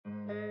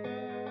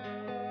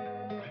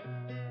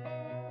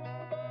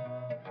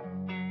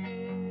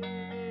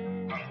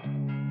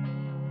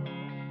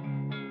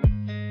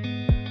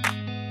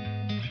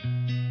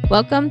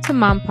Welcome to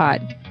Mom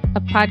Pod,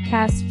 a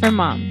podcast for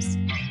moms.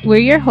 We're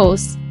your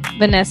hosts,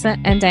 Vanessa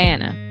and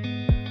Diana.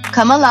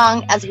 Come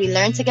along as we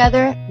learn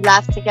together,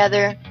 laugh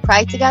together,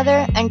 cry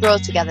together, and grow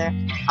together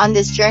on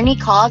this journey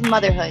called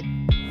motherhood.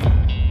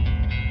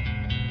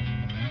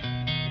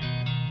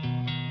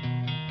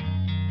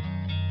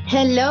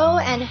 Hello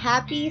and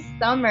happy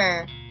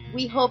summer.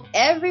 We hope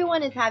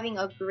everyone is having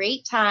a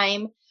great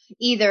time,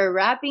 either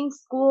wrapping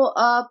school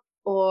up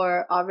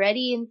or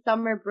already in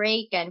summer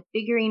break and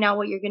figuring out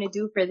what you're going to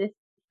do for this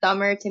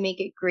summer to make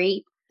it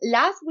great.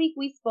 Last week,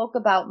 we spoke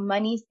about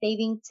money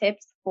saving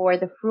tips for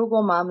the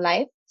frugal mom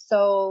life.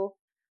 So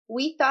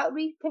we thought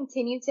we'd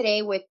continue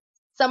today with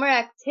summer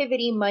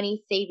activity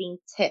money saving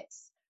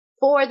tips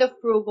for the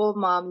frugal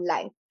mom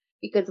life,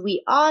 because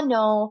we all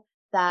know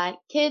that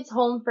kids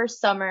home for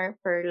summer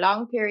for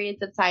long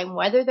periods of time,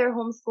 whether they're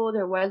homeschooled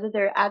or whether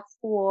they're at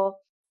school,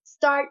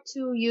 start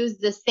to use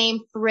the same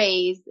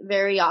phrase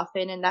very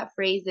often. And that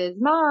phrase is,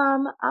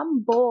 Mom,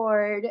 I'm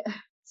bored.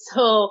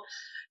 So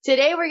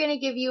today we're going to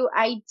give you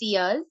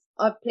ideas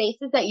of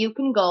places that you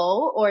can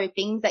go or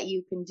things that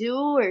you can do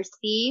or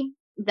see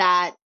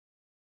that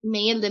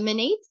may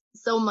eliminate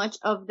so much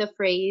of the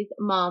phrase,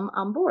 Mom,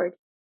 I'm bored.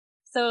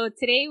 So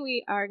today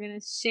we are going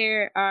to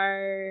share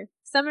our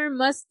summer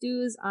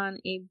must-dos on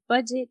a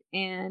budget.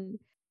 And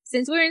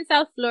since we're in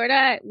South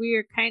Florida,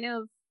 we're kind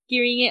of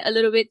gearing it a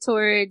little bit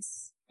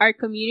towards our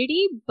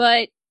community.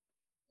 But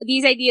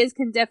these ideas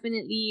can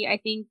definitely, I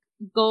think,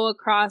 go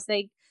across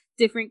like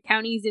different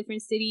counties,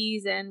 different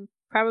cities, and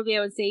probably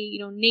I would say,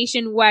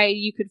 nationwide,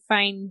 you could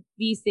find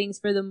these things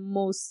for the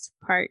most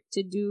part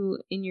to do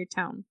in your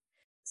town.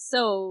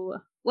 So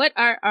what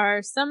are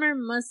our summer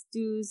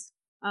must-dos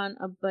on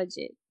a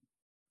budget?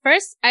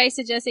 First, I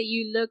suggest that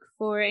you look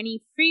for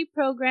any free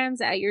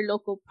programs at your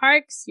local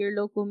parks, your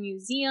local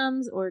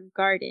museums, or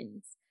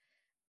gardens.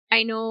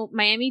 I know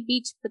Miami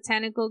Beach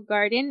Botanical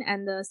Garden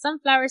and the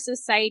Sunflower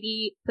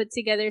Society put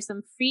together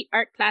some free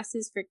art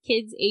classes for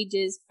kids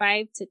ages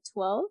 5 to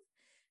 12.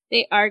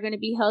 They are going to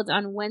be held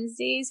on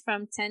Wednesdays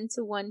from 10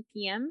 to 1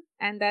 p.m.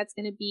 and that's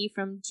going to be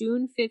from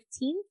June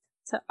 15th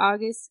to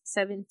August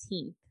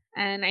 17th.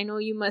 And I know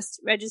you must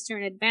register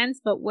in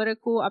advance, but what a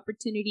cool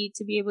opportunity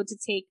to be able to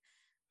take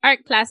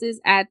art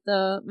classes at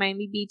the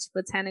Miami Beach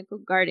Botanical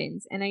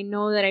Gardens. And I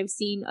know that I've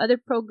seen other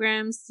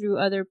programs through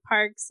other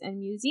parks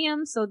and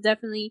museums, so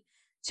definitely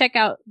check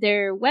out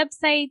their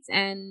websites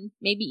and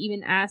maybe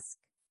even ask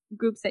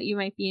groups that you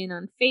might be in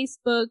on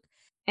Facebook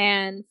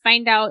and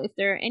find out if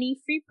there are any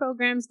free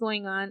programs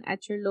going on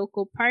at your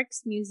local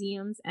parks,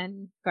 museums,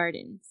 and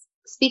gardens.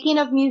 Speaking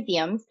of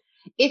museums,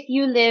 if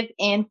you live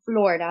in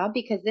Florida,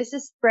 because this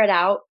is spread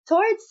out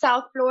towards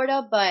South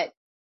Florida, but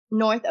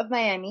north of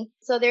Miami.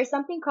 So there's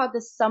something called the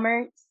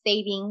Summer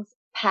Savings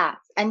Pass.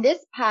 And this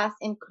pass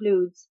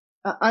includes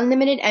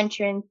unlimited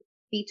entrance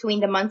between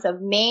the months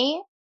of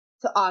May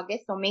to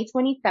August, so May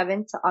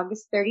 27th to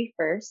August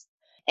 31st.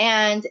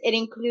 And it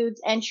includes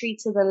entry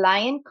to the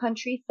Lion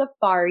Country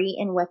Safari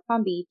in West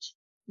Palm Beach,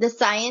 the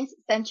Science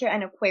Center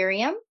and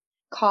Aquarium,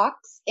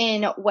 Cox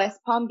in West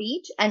Palm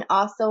Beach, and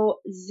also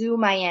Zoo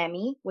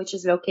Miami, which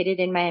is located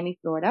in Miami,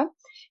 Florida,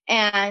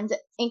 and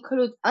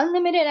includes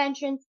unlimited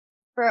entrance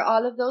for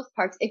all of those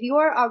parks. If you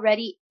are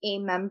already a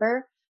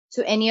member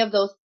to any of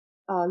those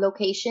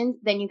locations,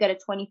 then you get a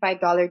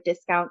 $25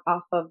 discount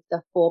off of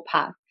the full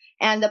pass.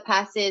 And the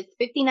pass is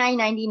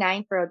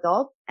 $59.99 for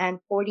adults and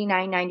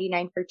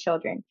 $49.99 for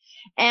children.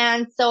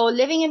 And so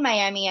living in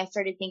Miami, I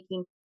started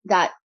thinking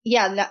that,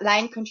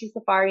 Lion Country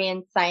Safari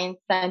and Science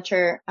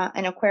Center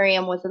and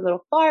Aquarium was a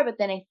little far, but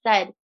then I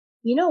said,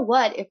 you know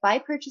what? If I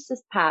purchase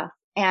this pass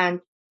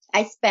and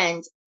I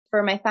spend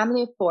for my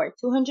family of 4,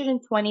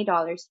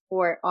 $220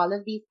 for all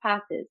of these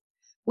passes,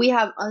 we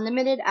have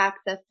unlimited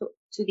access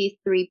to these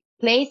 3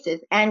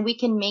 places, and we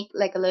can make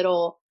like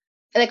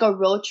a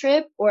road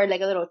trip or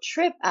like a little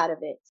trip out of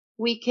it.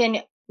 We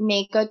can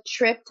make a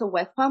trip to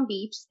West Palm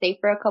Beach, stay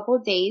for a couple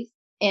of days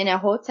in a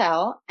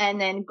hotel, and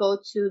then go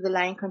to the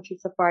Lion Country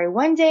Safari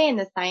one day and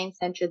the Science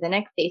Center the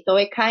next day. So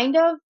it kind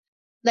of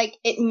like,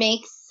 it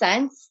makes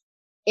sense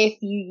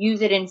if you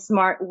use it in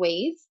smart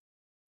ways.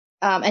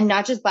 And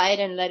not just buy it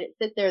and let it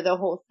sit there the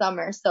whole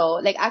summer. So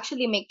like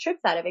actually make trips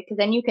out of it, because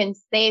then you can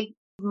save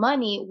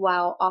money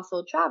while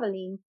also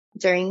traveling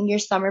during your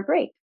summer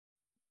break.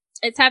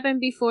 It's happened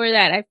before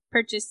that I've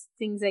purchased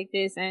things like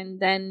this and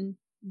then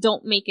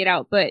don't make it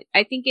out. But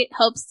I think it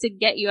helps to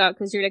get you out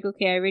because you're like,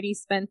 okay, I already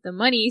spent the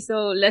money,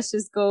 so let's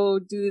just go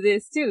do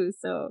this too.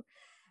 So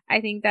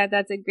I think that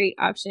that's a great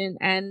option.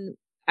 And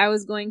I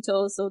was going to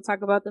also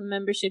talk about the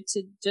membership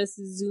to just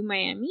Zoo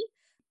Miami.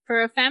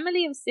 For a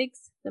family of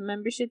 6, the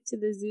membership to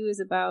the zoo is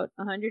about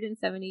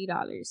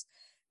 $170.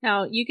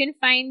 Now, you can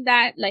find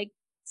that, like,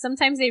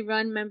 sometimes they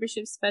run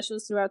membership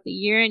specials throughout the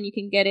year and you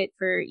can get it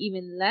for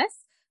even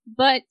less.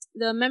 But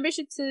the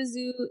membership to the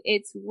zoo,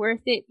 it's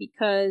worth it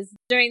because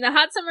during the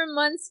hot summer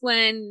months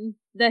when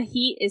the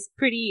heat is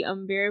pretty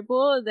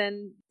unbearable,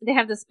 then they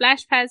have the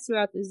splash pads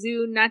throughout the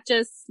zoo. Not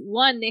just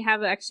one, they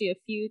have actually a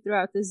few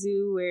throughout the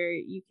zoo where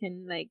you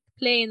can like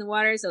play in the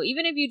water. So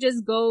even if you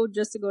just go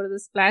to go to the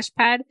splash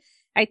pad,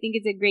 I think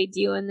it's a great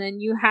deal. And then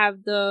you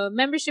have the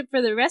membership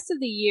for the rest of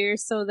the year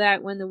so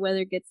that when the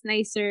weather gets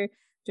nicer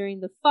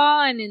during the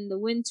fall and in the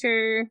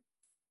winter,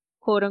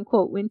 quote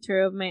unquote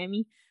winter of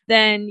Miami,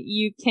 then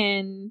you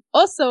can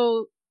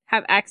also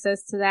have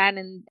access to that.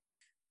 And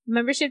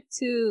membership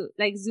to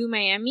like Zoo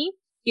Miami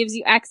gives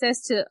you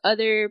access to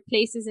other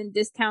places and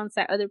discounts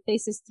at other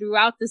places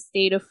throughout the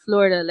state of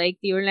Florida, like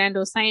the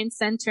Orlando Science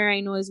Center, I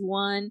know is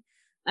one.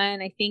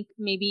 And I think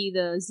maybe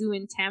the zoo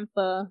in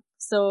Tampa.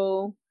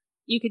 So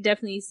you could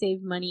definitely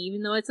save money,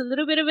 even though it's a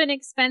little bit of an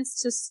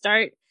expense to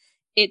start.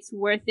 It's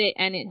worth it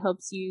and it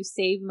helps you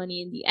save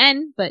money in the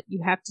end, but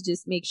you have to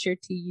just make sure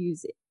to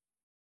use it.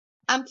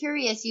 I'm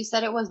curious, you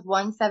said it was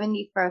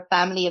 170 for a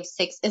family of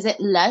 6. Is it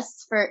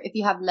less for if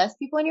you have less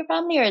people in your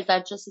family, or is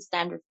that just a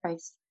standard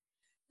price?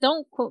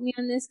 Don't quote me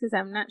on this because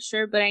I'm not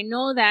sure, but I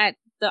know that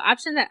the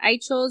option that I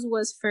chose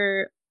was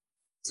for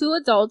 2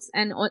 adults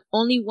and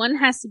only one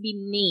has to be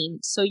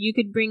named. So you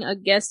could bring a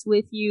guest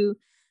with you,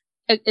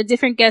 a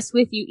different guest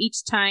with you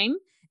each time,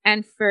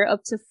 and for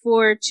up to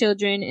 4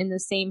 children in the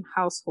same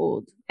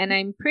household. And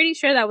I'm pretty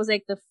sure that was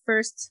like the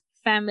first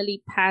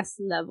family pass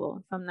level,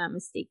 if I'm not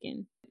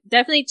mistaken.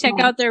 Definitely check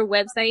out their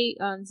website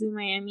on Zoo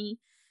Miami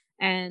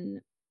and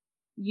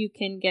you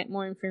can get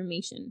more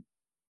information.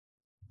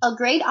 A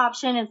great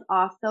option is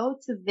also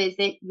to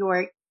visit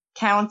your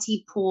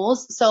county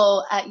pools.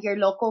 So at your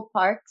local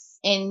parks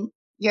in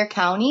your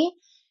county,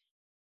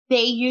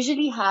 they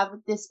usually have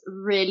this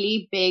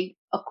really big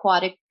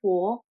aquatic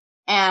pool,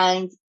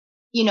 and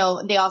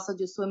they also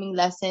do swimming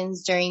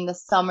lessons during the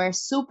summer,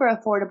 super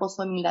affordable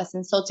swimming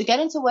lessons. So to get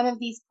into one of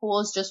these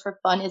pools just for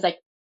fun is like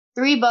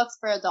 $3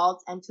 for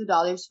adults and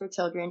 $2 for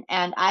children.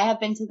 And I have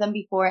been to them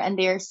before and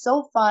they are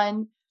so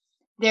fun.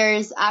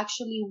 There's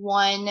actually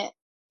one,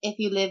 if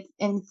you live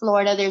in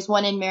Florida, there's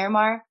one in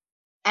Miramar,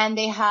 and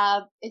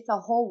it's a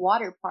whole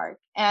water park,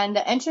 and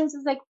the entrance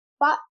is like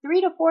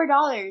 $3 to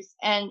 $4,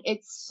 and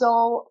it's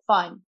so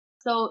fun.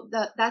 So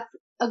that's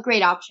a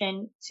great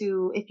option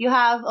if you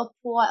have a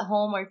pool at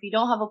home, or if you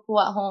don't have a pool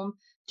at home,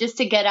 just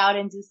to get out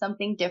and do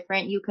something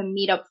different. You can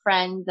meet up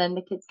friends and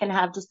the kids can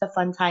have just a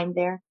fun time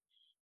there.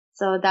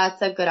 So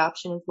that's a good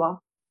option as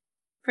well.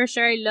 For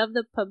sure. I love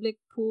the public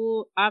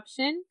pool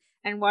option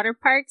and water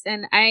parks.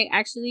 And I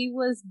actually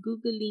was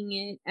Googling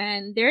it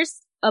and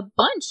there's a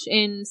bunch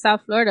in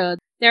South Florida.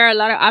 There are a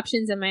lot of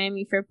options in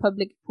Miami for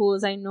public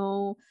pools. I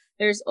know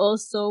there's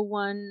also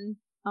one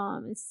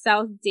in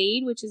South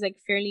Dade, which is like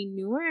fairly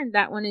newer, and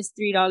that one is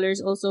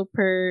 $3 also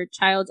per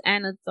child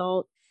and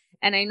adult.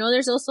 And I know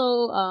there's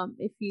also,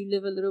 if you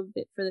live a little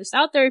bit further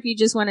south, or if you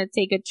just want to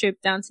take a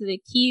trip down to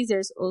the Keys,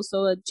 there's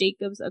also a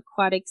Jacobs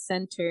Aquatic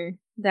Center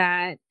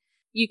that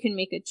you can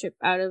make a trip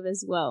out of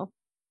as well.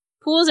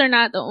 Pools are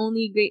not the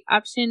only great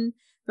option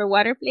for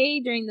water play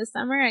during the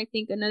summer. I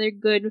think another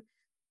good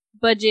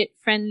budget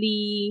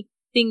friendly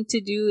thing to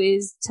do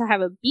is to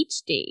have a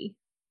beach day.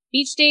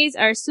 Beach days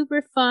are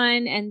super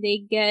fun and they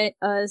get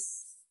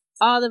us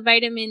all the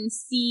vitamin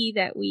C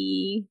that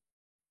we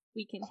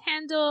can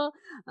handle,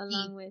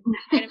 along with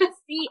vitamin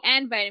C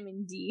and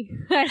vitamin D.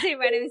 I say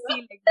vitamin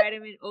C like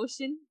vitamin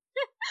ocean.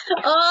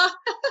 Oh.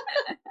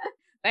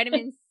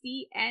 Vitamin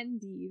C and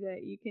D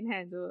that you can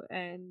handle.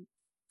 And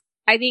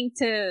I think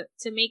to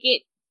make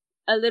it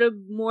a little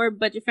more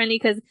budget friendly,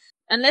 because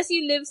unless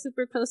you live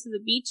super close to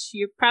the beach,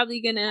 you're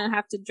probably gonna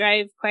have to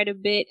drive quite a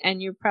bit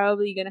and you're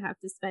probably gonna have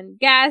to spend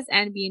gas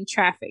and be in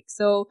traffic.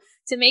 So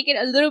to make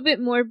it a little bit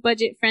more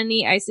budget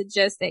friendly, I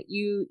suggest that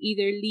you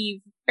either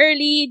leave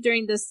early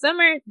during the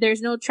summer.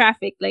 There's no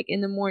traffic like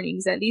in the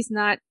mornings, at least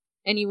not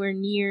anywhere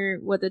near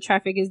what the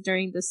traffic is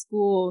during the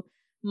school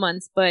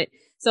months. But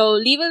so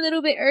leave a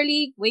little bit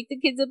early, wake the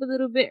kids up a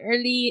little bit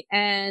early,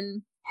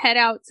 and head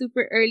out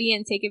super early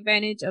and take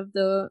advantage of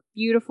the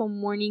beautiful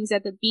mornings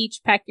at the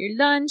beach. Pack your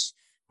lunch,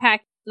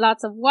 pack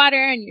lots of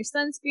water and your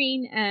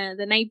sunscreen, and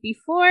the night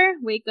before,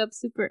 wake up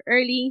super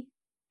early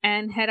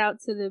and head out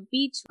to the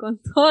beach con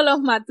todos los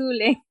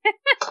matules.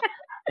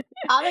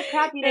 All the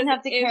crap you didn't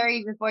have to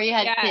carry before you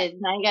had kids.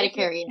 Now you gotta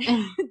carry it. This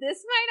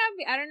might not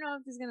be, I don't know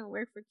if this is gonna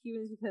work for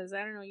Cubans because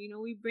I don't know,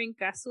 we bring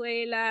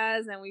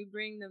cazuelas and we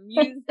bring the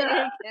music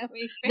and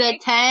we bring the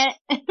tent.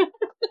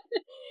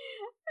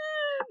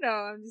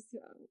 No,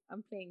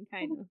 I'm playing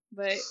kind of,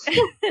 but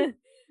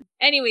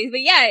anyways,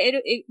 but yeah,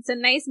 it's a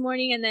nice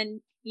morning, and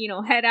then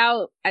head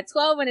out at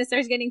 12 when it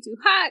starts getting too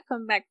hot.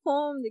 Come back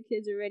home. The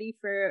kids are ready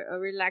for a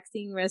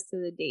relaxing rest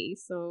of the day.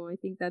 So I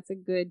think that's a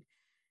good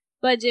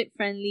budget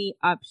friendly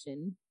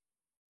option.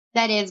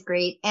 That is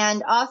great.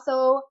 And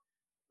also,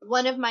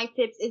 one of my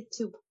tips is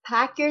to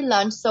pack your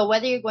lunch. So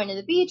whether you're going to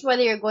the beach,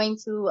 whether you're going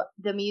to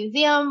the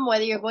museum,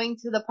 whether you're going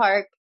to the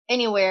park,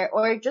 anywhere,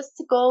 or just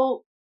to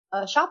go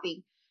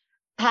shopping,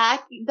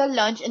 pack the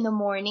lunch in the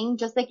morning,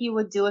 just like you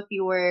would do if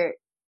you were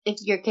if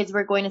your kids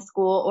were going to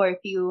school or if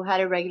you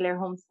had a regular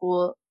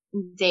homeschool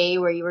day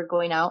where you were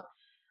going out.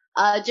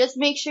 Just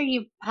make sure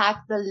you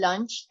pack the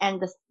lunch and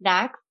the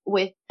snack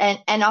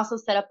and also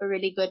set up a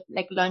really good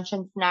like lunch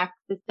and snack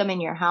system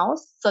in your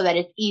house so that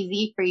it's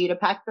easy for you to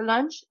pack the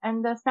lunch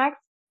and the snacks,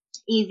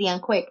 easy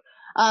and quick.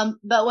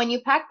 But when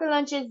you pack the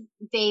lunches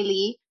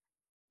daily,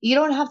 you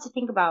don't have to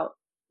think about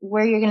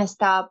where you're going to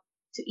stop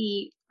to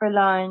eat for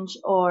lunch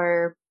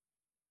or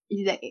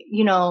that,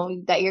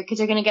 that your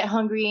kids are going to get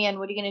hungry and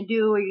what are you going to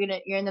do? Or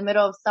you're in the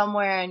middle of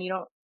somewhere and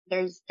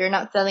they're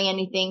not selling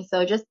anything.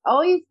 So just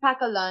always pack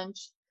a lunch,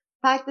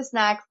 pack the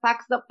snacks,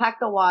 pack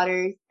the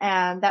waters.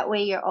 And that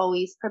way you're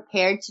always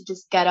prepared to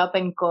just get up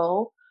and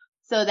go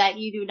so that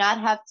you do not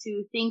have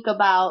to think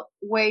about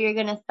where you're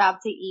going to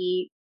stop to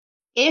eat,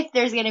 if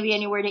there's going to be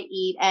anywhere to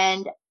eat,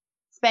 and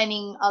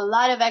spending a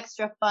lot of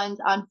extra funds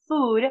on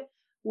food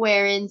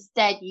where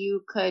instead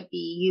you could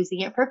be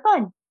using it for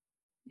fun.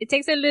 It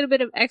takes a little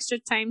bit of extra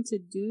time to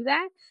do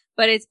that,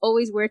 but it's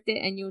always worth it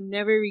and you'll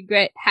never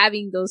regret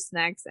having those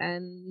snacks.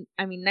 And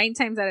I mean, 9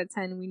 times out of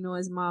 10, we know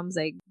as moms,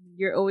 like,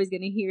 you're always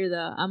going to hear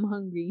the I'm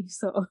hungry.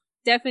 So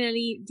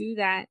definitely do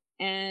that.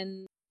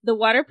 And the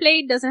water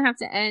play doesn't have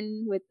to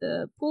end with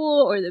the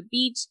pool or the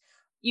beach.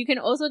 You can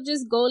also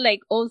just go like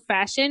old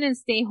fashioned and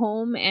stay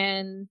home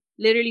and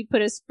literally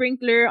put a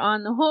sprinkler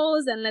on the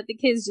hose and let the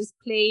kids just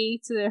play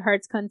to their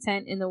heart's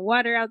content in the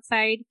water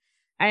outside.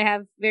 I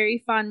have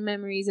very fond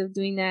memories of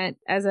doing that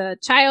as a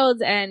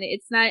child, and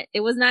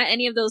it was not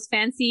any of those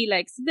fancy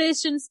like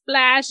splish and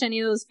splash, any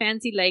of those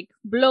fancy like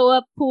blow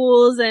up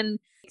pools and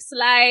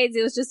slides.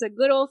 It was just a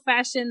good old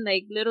fashioned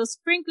like little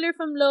sprinkler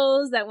from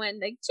Lowe's that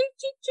went like chick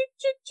chick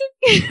chick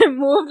chick chick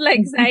moved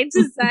like side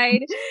to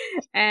side,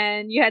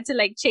 and you had to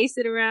like chase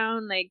it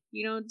around. Like,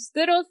 just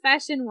good old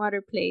fashioned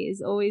water play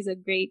is always a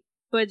great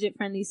budget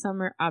friendly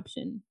summer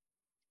option.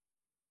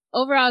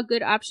 Overall,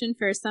 good option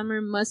for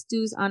summer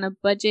must-dos on a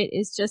budget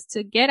is just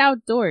to get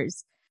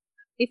outdoors.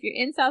 If you're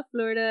in South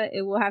Florida,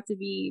 it will have to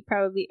be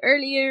probably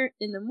earlier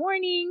in the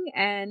morning,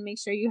 and make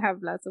sure you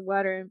have lots of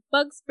water and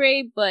bug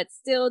spray, but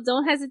still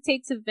don't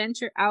hesitate to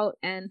venture out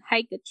and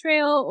hike a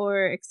trail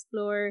or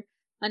explore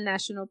a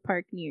national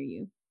park near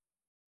you.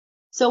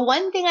 So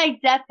one thing I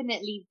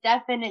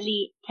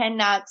definitely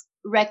cannot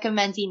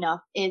recommend enough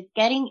is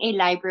getting a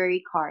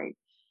library card.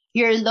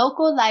 Your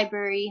local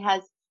library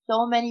has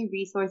so many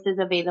resources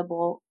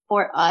available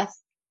for us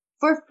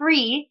for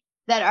free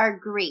that are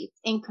great,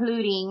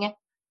 including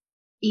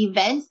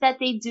events that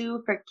they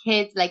do for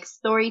kids like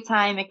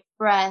Storytime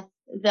Express.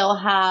 They'll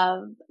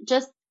have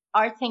just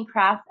arts and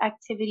crafts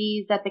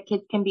activities that the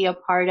kids can be a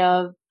part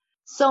of.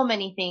 So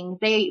many things.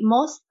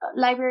 Most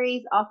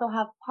libraries also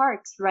have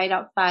parks right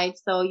outside.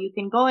 So you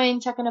can go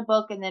in, check in a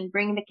book, and then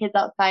bring the kids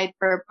outside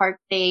for a park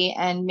day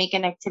and make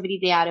an activity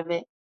day out of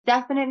it.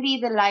 Definitely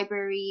the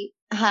library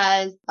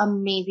has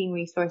amazing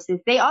resources.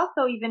 They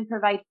also even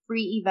provide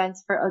free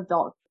events for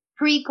adults.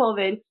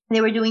 Pre-COVID,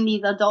 they were doing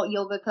these adult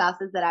yoga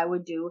classes that I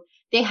would do.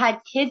 They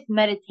had kids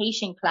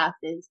meditation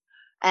classes.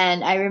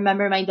 And I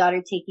remember my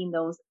daughter taking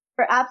those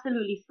for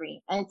absolutely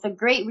free. And it's a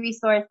great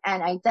resource.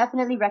 And I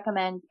definitely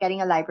recommend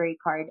getting a library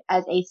card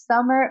as a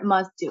summer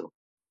must do.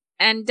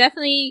 And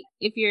definitely,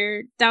 if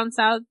you're down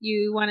south,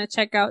 you want to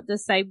check out the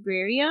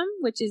Cybrarium,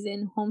 which is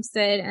in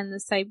Homestead. And the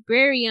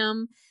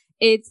Cybrarium,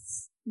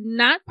 it's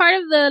not part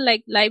of the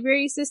like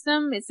library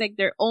system. It's like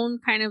their own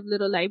kind of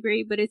little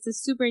library, but it's a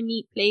super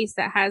neat place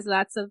that has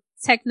lots of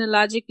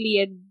technologically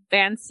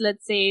advanced,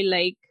 let's say,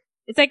 like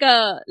it's like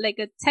a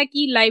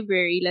techie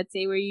library, let's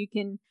say, where you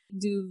can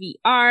do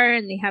VR,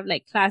 and they have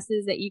like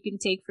classes that you can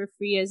take for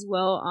free as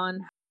well on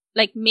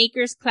like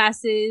makers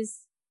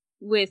classes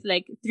with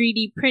like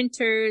 3D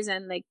printers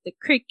and like the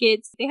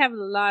Cricuts. They have a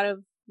lot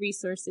of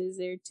resources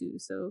there too.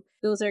 So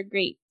those are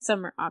great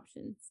summer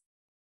options.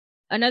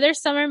 Another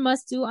summer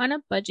must-do on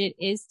a budget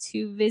is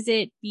to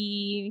visit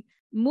the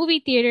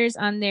movie theaters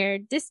on their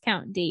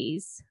discount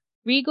days.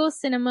 Regal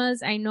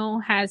Cinemas, I know,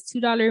 has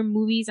 $2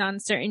 movies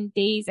on certain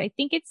days. I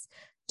think it's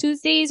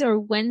Tuesdays or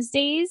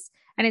Wednesdays,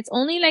 and it's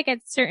only like at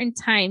certain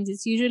times.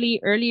 It's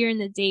usually earlier in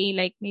the day,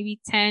 like maybe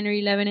 10 or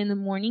 11 in the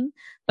morning.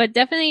 But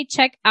definitely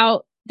check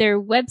out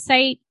their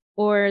website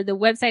or the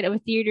website of a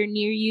theater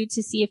near you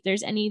to see if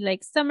there's any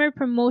like summer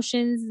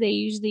promotions they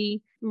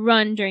usually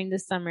run during the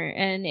summer.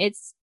 And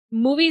it's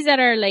movies that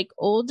are like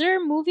older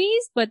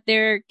movies, but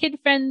they're kid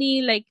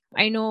friendly. Like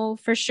I know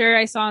for sure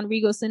I saw on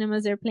Regal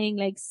Cinemas, they're playing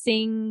like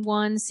Sing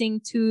 1, Sing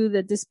 2,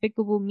 the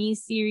Despicable Me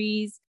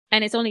series.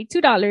 And it's only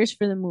 $2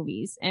 for the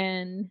movies,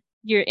 and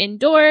you're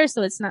indoors,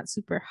 so it's not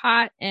super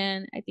hot.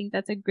 And I think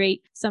that's a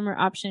great summer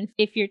option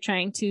if you're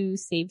trying to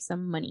save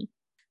some money.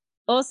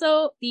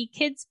 Also, the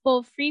Kids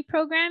Bowl Free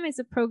program is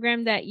a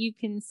program that you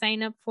can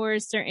sign up for.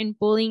 Certain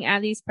bowling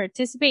alleys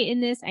participate in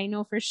this. I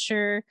know for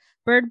sure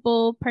Bird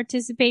Bowl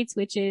participates,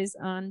 which is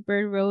on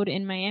Bird Road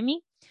in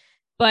Miami.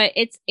 But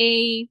it's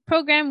a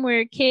program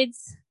where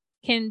kids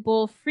can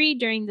bowl free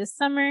during the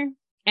summer.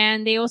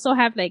 And they also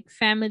have like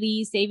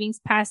family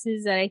savings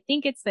passes that I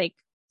think it's like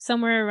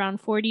somewhere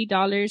around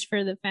 $40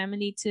 for the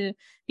family to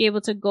be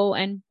able to go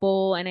and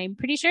bowl. And I'm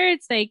pretty sure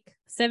it's like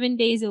 7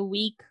 days a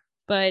week,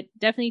 but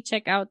definitely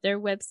check out their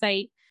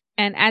website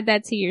and add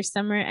that to your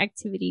summer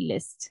activity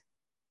list.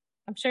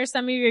 I'm sure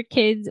some of your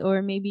kids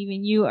or maybe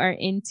even you are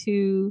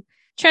into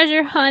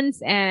treasure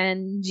hunts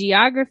and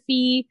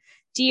geography.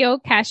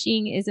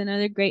 Geocaching is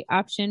another great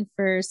option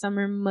for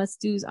summer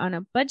must-dos on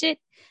a budget.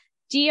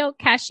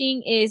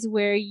 Geocaching is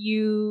where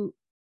you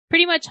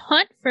pretty much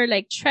hunt for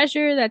like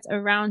treasure that's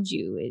around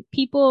you.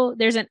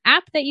 There's an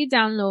app that you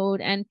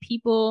download and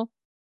people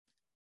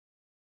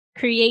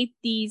create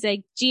these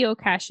like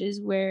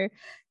geocaches where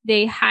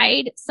they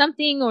hide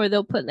something, or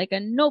they'll put like a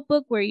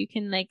notebook where you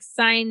can like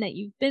sign that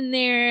you've been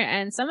there.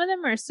 And some of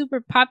them are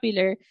super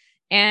popular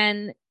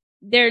and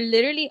they're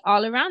literally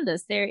all around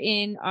us. They're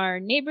in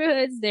our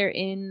neighborhoods. They're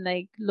in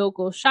like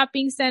local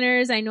shopping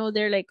centers. I know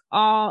they're like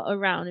all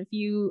around. If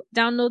you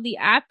download the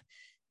app,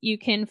 you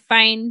can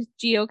find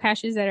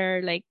geocaches that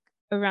are like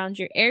around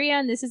your area.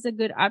 And this is a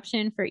good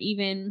option for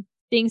even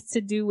things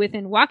to do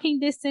within walking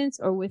distance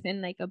or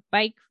within like a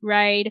bike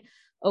ride,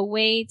 a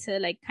way to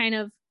like kind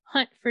of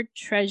hunt for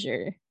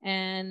treasure.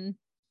 And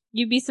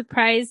you'd be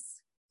surprised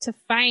to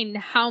find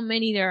how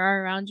many there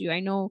are around you. I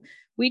know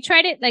we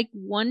tried it like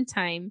one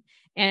time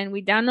and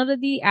we downloaded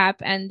the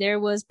app and there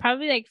was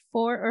probably like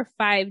 4 or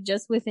 5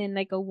 just within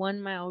like a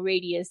 1-mile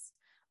radius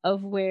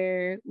of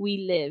where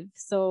we live.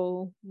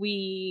 So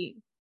we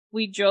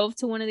drove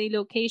to one of the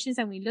locations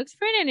and we looked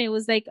for it, and it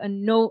was like a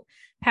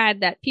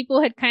notepad that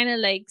people had kind of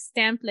like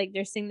stamped like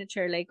their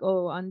signature, like,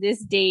 oh, on this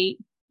date,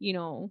 you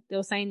know,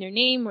 they'll sign their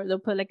name or they'll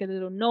put like a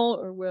little note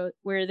or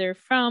where they're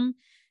from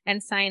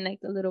and sign like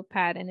the little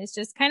pad. And it's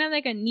just kind of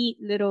like a neat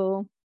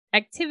little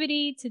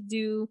activity to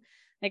do,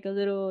 like a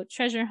little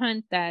treasure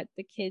hunt that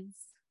the kids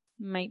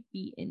might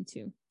be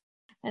into.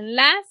 And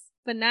last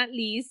but not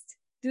least,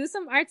 do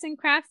some arts and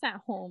crafts at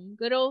home.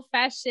 Good old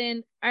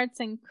fashioned arts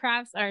and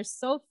crafts are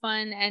so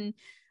fun. And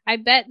I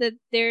bet that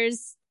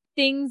there's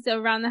things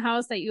around the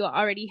house that you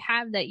already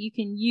have that you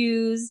can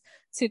use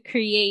to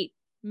create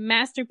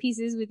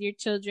masterpieces with your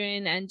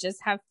children and just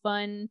have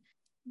fun.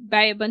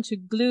 Buy a bunch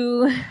of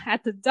glue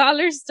at the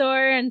dollar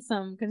store and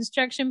some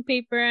construction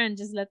paper and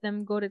just let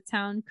them go to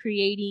town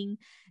creating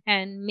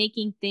and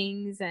making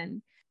things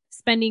and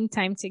spending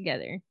time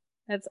together.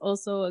 That's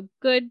also a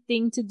good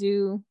thing to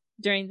do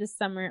during the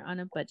summer on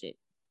a budget.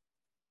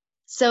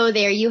 So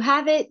there you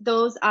have it.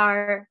 Those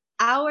are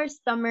our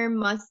summer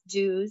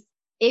must-dos.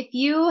 If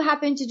you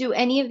happen to do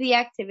any of the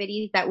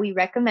activities that we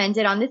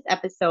recommended on this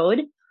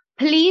episode,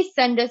 please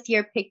send us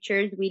your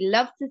pictures. We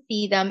love to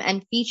see them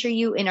and feature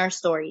you in our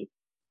stories.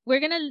 We're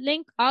going to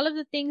link all of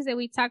the things that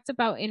we talked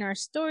about in our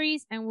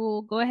stories, and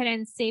we'll go ahead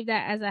and save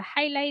that as a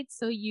highlight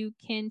so you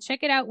can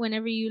check it out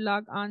whenever you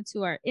log on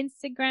to our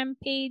Instagram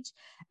page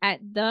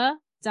at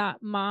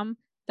the.mom.pod.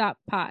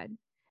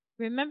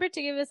 Remember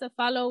to give us a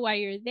follow while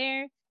you're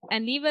there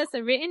and leave us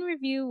a written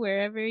review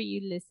wherever you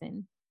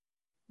listen.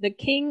 The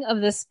king of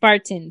the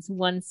Spartans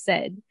once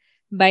said,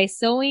 "By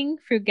sowing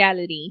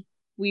frugality,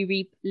 we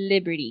reap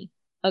liberty,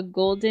 a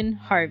golden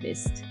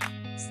harvest."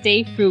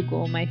 Stay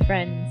frugal, my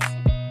friends.